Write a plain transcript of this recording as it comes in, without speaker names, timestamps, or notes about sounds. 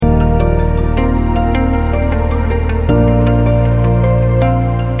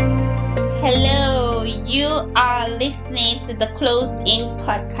to the Closed In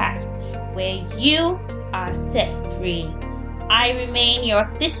podcast, where you are set free. I remain your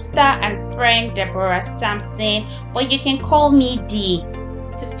sister and friend, Deborah Sampson, but you can call me D.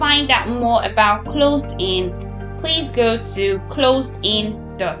 To find out more about Closed In, please go to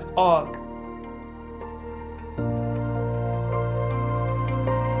closedin.org.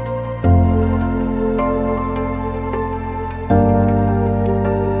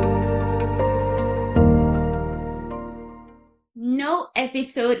 No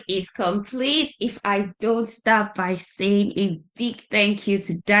episode is complete if I don't start by saying a big thank you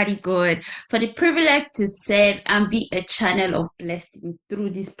to Daddy God for the privilege to serve and be a channel of blessing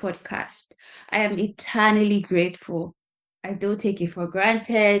through this podcast. I am eternally grateful. I don't take it for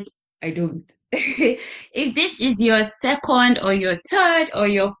granted. I don't. If this is your second or your third or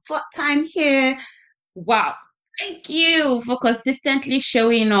your fourth time here, wow. Thank you for consistently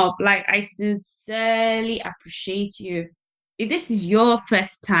showing up. Like, I sincerely appreciate you. If this is your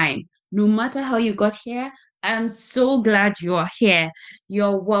first time, no matter how you got here, I'm so glad you are here.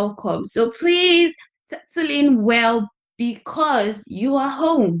 You're welcome. So please settle in well because you are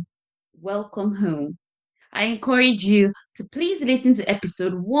home. Welcome home. I encourage you to please listen to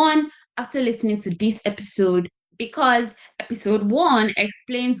episode 1 after listening to this episode because episode 1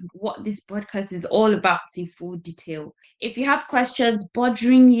 explains what this podcast is all about in full detail. If you have questions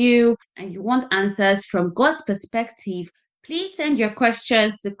bothering you and you want answers from God's perspective, please send your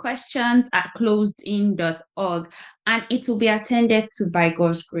questions to questions@closedin.org and it will be attended to by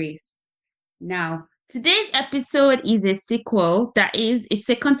God's grace. Now, today's episode is a sequel, that is, it's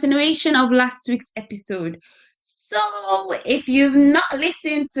a continuation of last week's episode. So, if you've not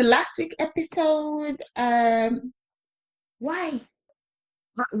listened to last week's episode, why?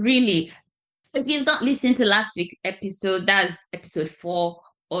 Not really. If you've not listened to last week's episode, that's episode 4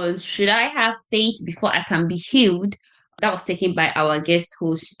 on Should I Have Faith Before I Can Be Healed? That was taken by our guest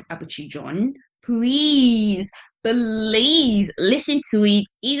host, Abuchi John. Please listen to it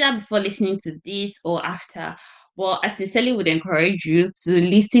either before listening to this or after. Well, I sincerely would encourage you to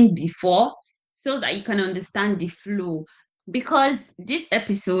listen before so that you can understand the flow. Because this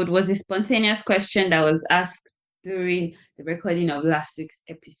episode was a spontaneous question that was asked during the recording of last week's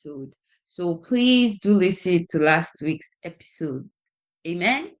episode. So please do listen to last week's episode.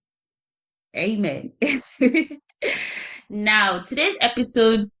 Amen. Amen. Now, today's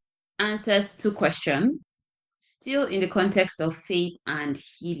episode answers 2 questions, still in the context of faith and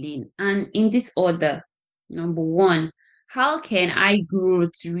healing. And in this order, number 1, how can I grow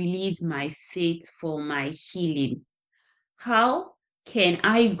to release my faith for my healing? How can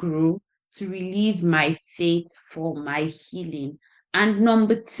I grow to release my faith for my healing? And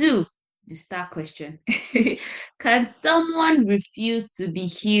number 2, the star question. Can someone refuse to be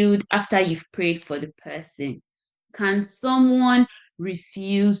healed after you've prayed for the person? Can someone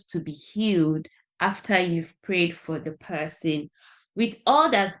refuse to be healed after you've prayed for the person? With all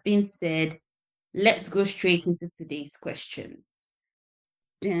that's been said, let's go straight into today's questions.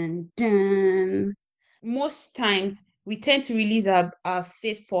 Dun, dun. Most times, we tend to release our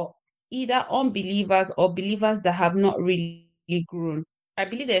faith for either unbelievers or believers that have not really grown. I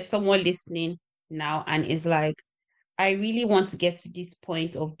believe there's someone listening now and is like, I really want to get to this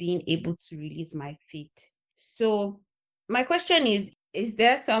point of being able to release my faith. So my question is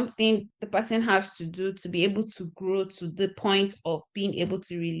there something the person has to do to be able to grow to the point of being able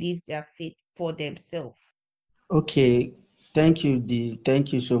to release their faith for themselves? Okay, thank you, Dee.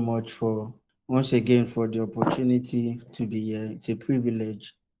 Thank you so much for once again for the opportunity to be here. It's a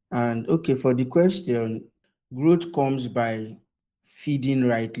privilege. And okay, for the question, growth comes by feeding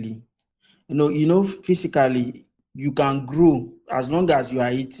rightly. Physically, you can grow as long as you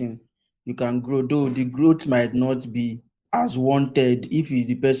are eating. You can grow, though the growth might not be as wanted if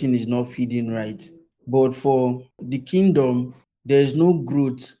the person is not feeding right. But for the kingdom, there is no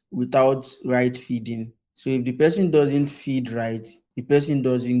growth without right feeding. So if the person doesn't feed right, the person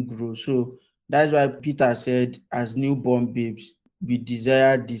doesn't grow. So that's why Peter said, as newborn babes, we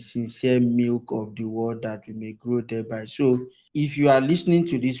desire the sincere milk of the word that we may grow thereby. So if you are listening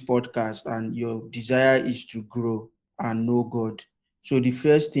to this podcast and your desire is to grow and know God, so the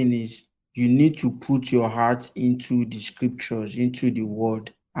first thing is you need to put your heart into the scriptures, into the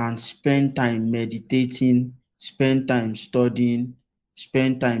word, and spend time meditating, spend time studying,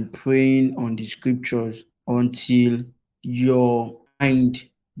 spend time praying on the scriptures until your mind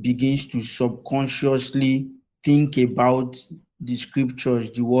begins to subconsciously think about the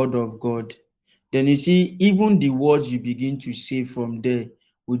scriptures, the word of God. Then you see, even the words you begin to say from there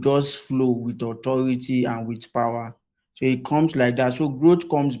will just flow with authority and with power. So it comes like that. So growth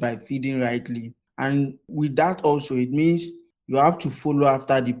comes by feeding rightly. And with that also, it means you have to follow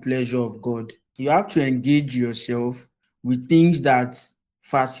after the pleasure of God. You have to engage yourself with things that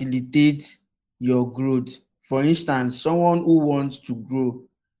facilitate your growth. For instance, someone who wants to grow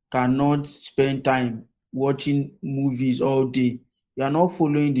cannot spend time watching movies all day. You are not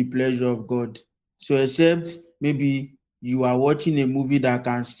following the pleasure of God. So except maybe you are watching a movie that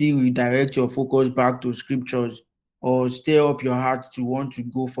can still redirect your focus back to scriptures or stir up your heart to want to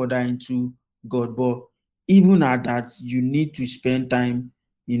go further into God. But even at that, you need to spend time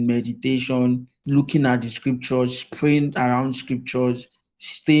in meditation, looking at the scriptures, praying around scriptures,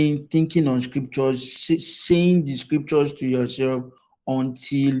 staying, thinking on scriptures, saying the scriptures to yourself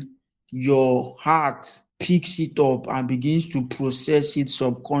until your heart picks it up and begins to process it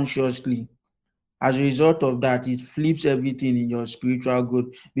subconsciously. As a result of that, it flips everything in your spiritual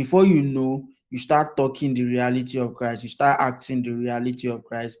growth. Before you know, you start talking the reality of Christ, you start acting the reality of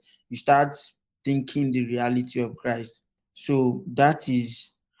Christ, you start thinking the reality of Christ. So that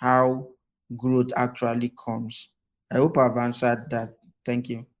is how growth actually comes. I hope I've answered that. Thank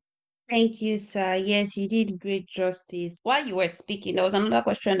you. Thank you, sir. Yes, you did great justice. While you were speaking, there was another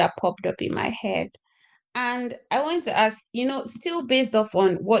question that popped up in my head. And I wanted to ask, still based off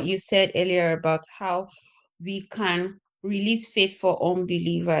on what you said earlier about how we can release faith for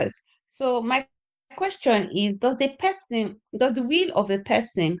unbelievers. So my question is, does the will of a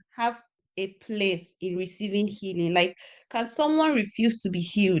person have a place in receiving healing? Like, can someone refuse to be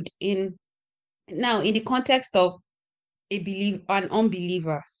healed in the context of an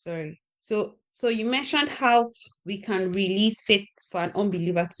unbeliever, sorry. So you mentioned how we can release faith for an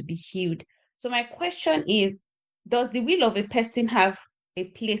unbeliever to be healed. So my question is, does the will of a person have a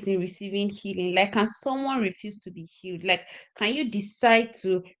place in receiving healing? Like, can someone refuse to be healed? Like, can you decide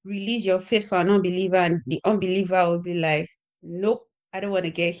to release your faith for an unbeliever and the unbeliever will be like, nope, I don't want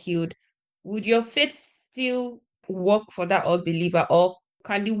to get healed? Would your faith still work for that unbeliever, or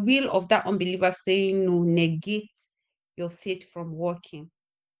can the will of that unbeliever saying no negate your faith from working?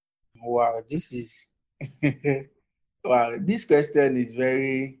 Wow, this is wow, this question is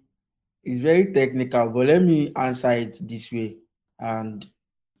very technical, but let me answer it this way. And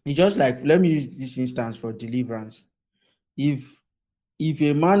it's just like, let me use this instance for deliverance. If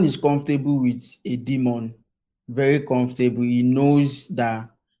a man is comfortable with a demon, very comfortable, he knows that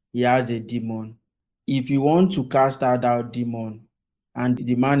he has a demon. If you want to cast out that demon and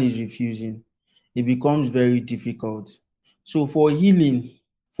the man is refusing, it becomes very difficult. So for healing,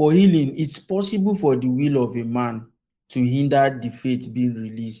 it's possible for the will of a man to hinder the faith being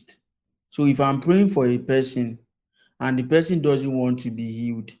released. So if I'm praying for a person and the person doesn't want to be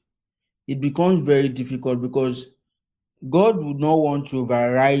healed, it becomes very difficult because God would not want to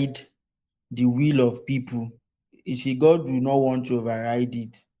override the will of people. You see, God will not want to override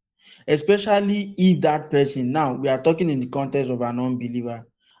it, especially if that person, now we are talking in the context of an unbeliever.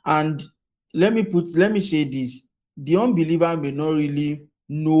 And let me say this, the unbeliever may not really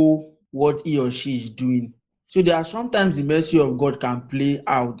know what he or she is doing. So there are sometimes the mercy of God can play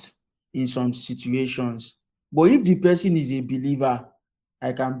out in some situations. But if the person is a believer,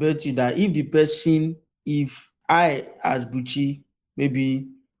 I can bet you that if I as Buchi, maybe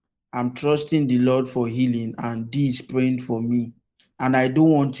I'm trusting the Lord for healing and D is praying for me and I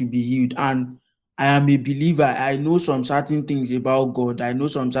don't want to be healed, and I am a believer, I know some certain things about God, I know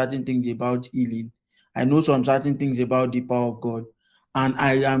some certain things about healing, I know some certain things about the power of God, and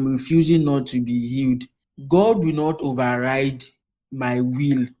I am refusing not to be healed. God will not override my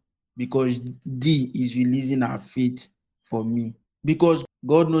will because D is releasing her faith for me. Because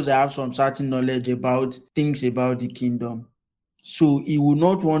God knows I have some certain knowledge about things about the kingdom. So he will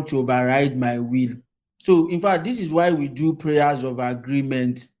not want to override my will. So in fact, this is why we do prayers of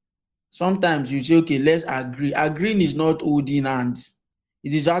agreement. Sometimes you say, okay, let's agree. Agreeing is not holding hands.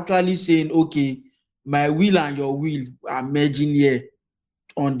 It is actually saying, okay, my will and your will are merging here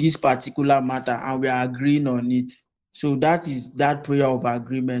on this particular matter and we are agreeing on it. So that is that prayer of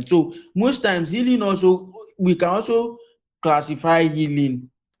agreement. So most times healing also, we can also classify healing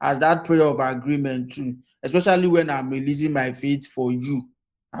as that prayer of agreement too, especially when I'm releasing my faith for you.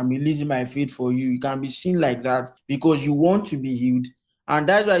 I'm releasing my faith for you. It can be seen like that because you want to be healed. And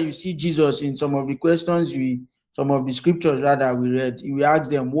that's why you see Jesus in some of the questions some of the scriptures rather we read, we ask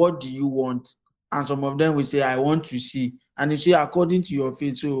them, what do you want? And some of them will say, I want to see. And you say, according to your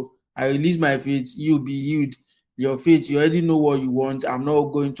faith, so I release my faith, you'll be healed. Your faith, you already know what you want. I'm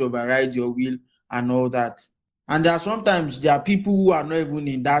not going to override your will and all that. And there are people who are not even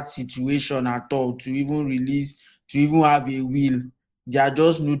in that situation at all to even to even have a will. They are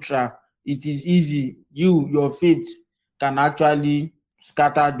just neutral. It is easy. Your faith can actually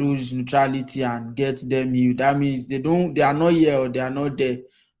scatter those neutrality and get them healed. That means they are not here or they are not there.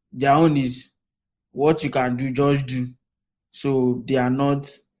 Their own is what you can do, just do. So they are not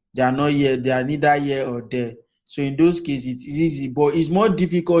here, they are neither here or there. So in those cases it is easy, but it's more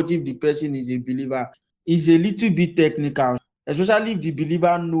difficult if the person is a believer. It's a little bit technical, especially if the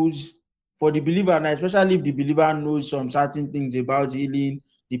believer knows, for the believer now, especially if the believer knows some certain things about healing,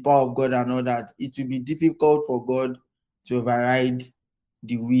 the power of God and all that. It will be difficult for God to override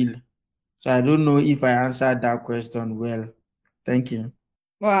the will. So I don't know if I answered that question well. Thank you.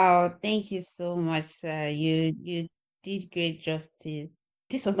 Wow, thank you so much, sir. You did great justice.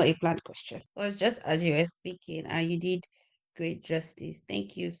 This was not a planned question. It was just as you were speaking, and you did great justice.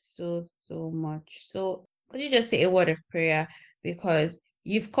 Thank you so much. So could you just say a word of prayer? Because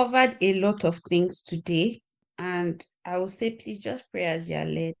you've covered a lot of things today, and I will say please just pray as you are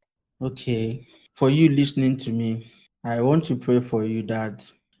led. Okay. For you listening to me, I want to pray for you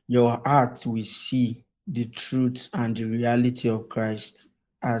that your heart will see the truth and the reality of Christ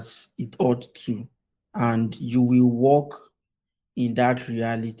as it ought to, and you will walk in that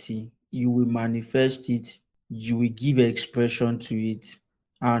reality. You will manifest it, you will give expression to it,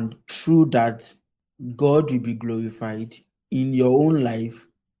 and through that, God will be glorified in your own life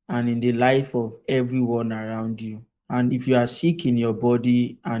and in the life of everyone around you. And if you are sick in your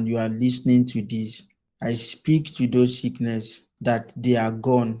body and you are listening to this, I speak to those sickness that they are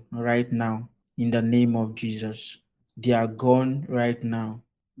gone right now in the name of Jesus. They are gone right now.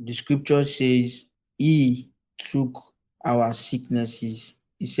 The scripture says, He took our sicknesses.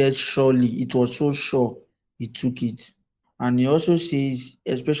 He said, surely, it was so sure He took it. And He also says,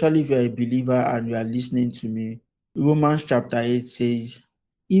 especially if you are a believer and you are listening to me, Romans chapter 8 says,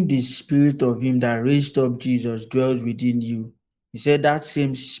 if the spirit of him that raised up Jesus dwells within you, he said that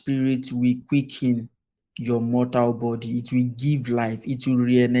same spirit will quicken your mortal body. It will give life. It will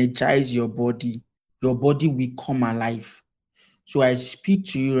re-energize your body. Your body will come alive. So I speak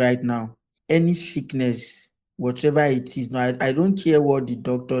to you right now. Any sickness, whatever it is, now I don't care what the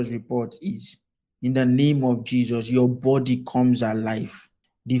doctor's report is. In the name of Jesus, your body comes alive.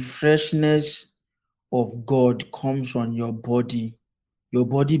 The freshness of God comes on your body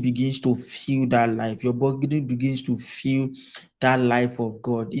begins to feel that life. Your body begins to feel that life of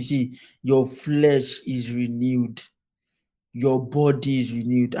God. You see, your flesh is renewed. Your body is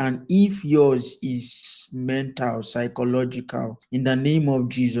renewed. And if yours is mental, psychological, in the name of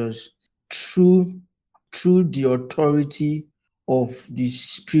Jesus, through, through the authority of the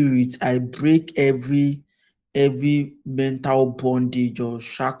Spirit, I break every mental bondage or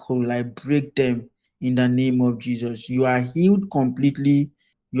shackle. I break them in the name of Jesus. You are healed completely.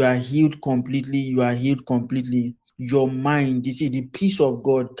 You are healed completely. You are healed completely. Your mind, you see, the peace of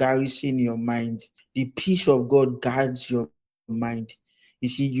God garrison your mind. The peace of God guards your mind. You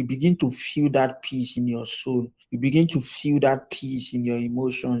see, you begin to feel that peace in your soul. You begin to feel that peace in your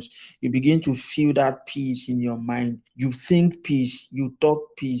emotions. You begin to feel that peace in your mind. You think peace. You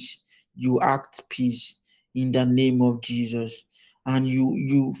talk peace. You act peace in the name of Jesus. And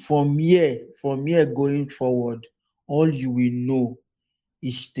you from here going forward, all you will know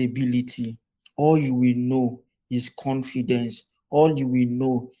is stability. All you will know is confidence. All you will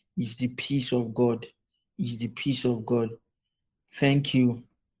know is the peace of God. Is the peace of God. Thank you.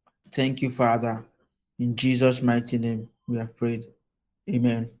 Thank you, Father. In Jesus' mighty name, we have prayed.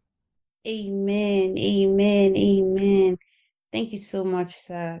 Amen. Amen. Amen. Amen. Thank you so much,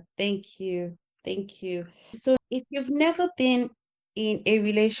 sir. Thank you. Thank you. So, if you've never been in a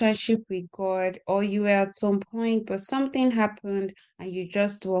relationship with God, or you were at some point, but something happened and you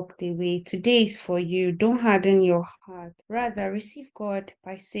just walked away, today is for you. Don't harden your heart. Rather, receive God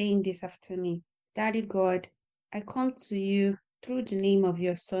by saying this after me: Daddy God, I come to you through the name of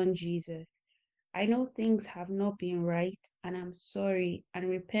your Son, Jesus. I know things have not been right, and I'm sorry and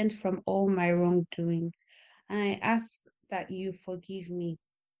repent from all my wrongdoings. And I ask that you forgive me.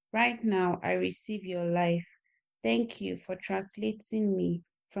 Right now, I receive your life. Thank you for translating me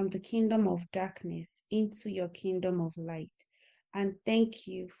from the kingdom of darkness into your kingdom of light. And thank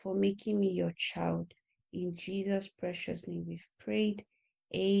you for making me your child. In Jesus' precious name, we've prayed.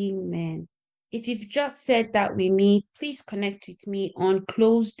 Amen. If you've just said that with me, please connect with me on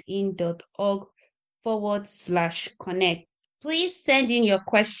closedin.org/connect. Please send in your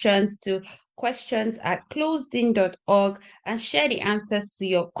questions to questions@closedin.org and share the answers to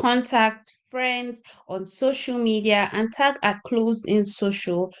your contacts, friends on social media, and tag at Closed In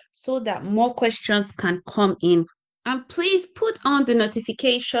Social so that more questions can come in. And please put on the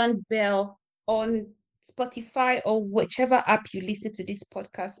notification bell on Spotify or whichever app you listen to this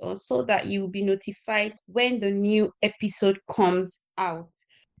podcast on so that you will be notified when the new episode comes out.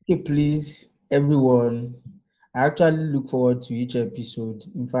 Okay, please, everyone. I actually look forward to each episode.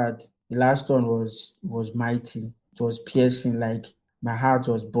 In fact, the last one was mighty. It was piercing, like my heart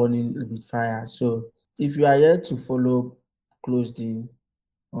was burning with fire. So if you are yet to follow Closed In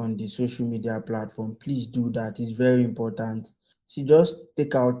on the social media platform, please do that. It's very important. See, just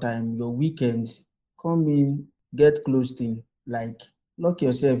take out time, your weekends, come in, get Closed In. Like, lock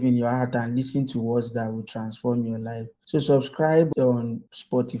yourself in your heart and listen to words that will transform your life. So subscribe on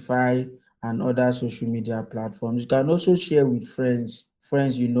Spotify and other social media platforms. You can also share with friends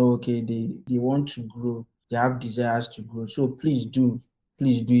you know, okay, they want to grow, they have desires to grow. So please do.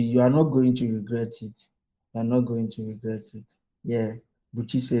 You are not going to regret it. You are not going to regret it. Yeah.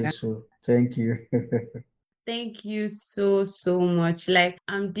 Buchi says so. Thank you. Thank you so, so much. Like,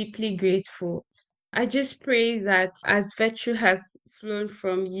 I'm deeply grateful. I just pray that as virtue has flown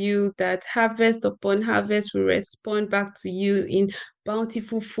from you, that harvest upon harvest will respond back to you in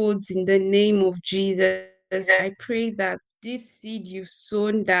bountiful folds in the name of Jesus. I pray that this seed you've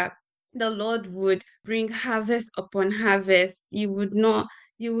sown, that the Lord would bring harvest upon harvest. You would not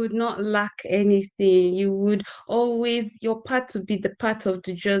lack anything. You would always, your path to be the path of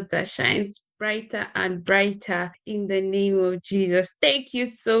the just that shines brighter and brighter in the name of Jesus. Thank you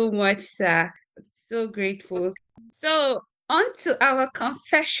so much, sir. So grateful. So on to our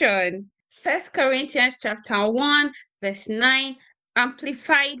confession. First Corinthians chapter 1, verse 9,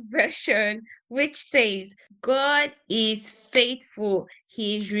 amplified version, which says, God is faithful,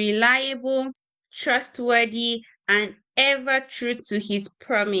 he is reliable, trustworthy, and ever true to his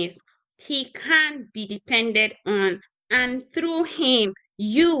promise. He can be depended on, and through him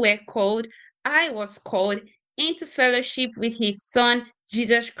you were called, I was called into fellowship with his Son,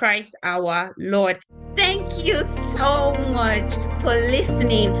 Jesus Christ our Lord. Thank you so much for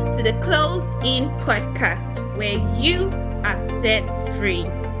listening to the Closed In podcast, where you are set free.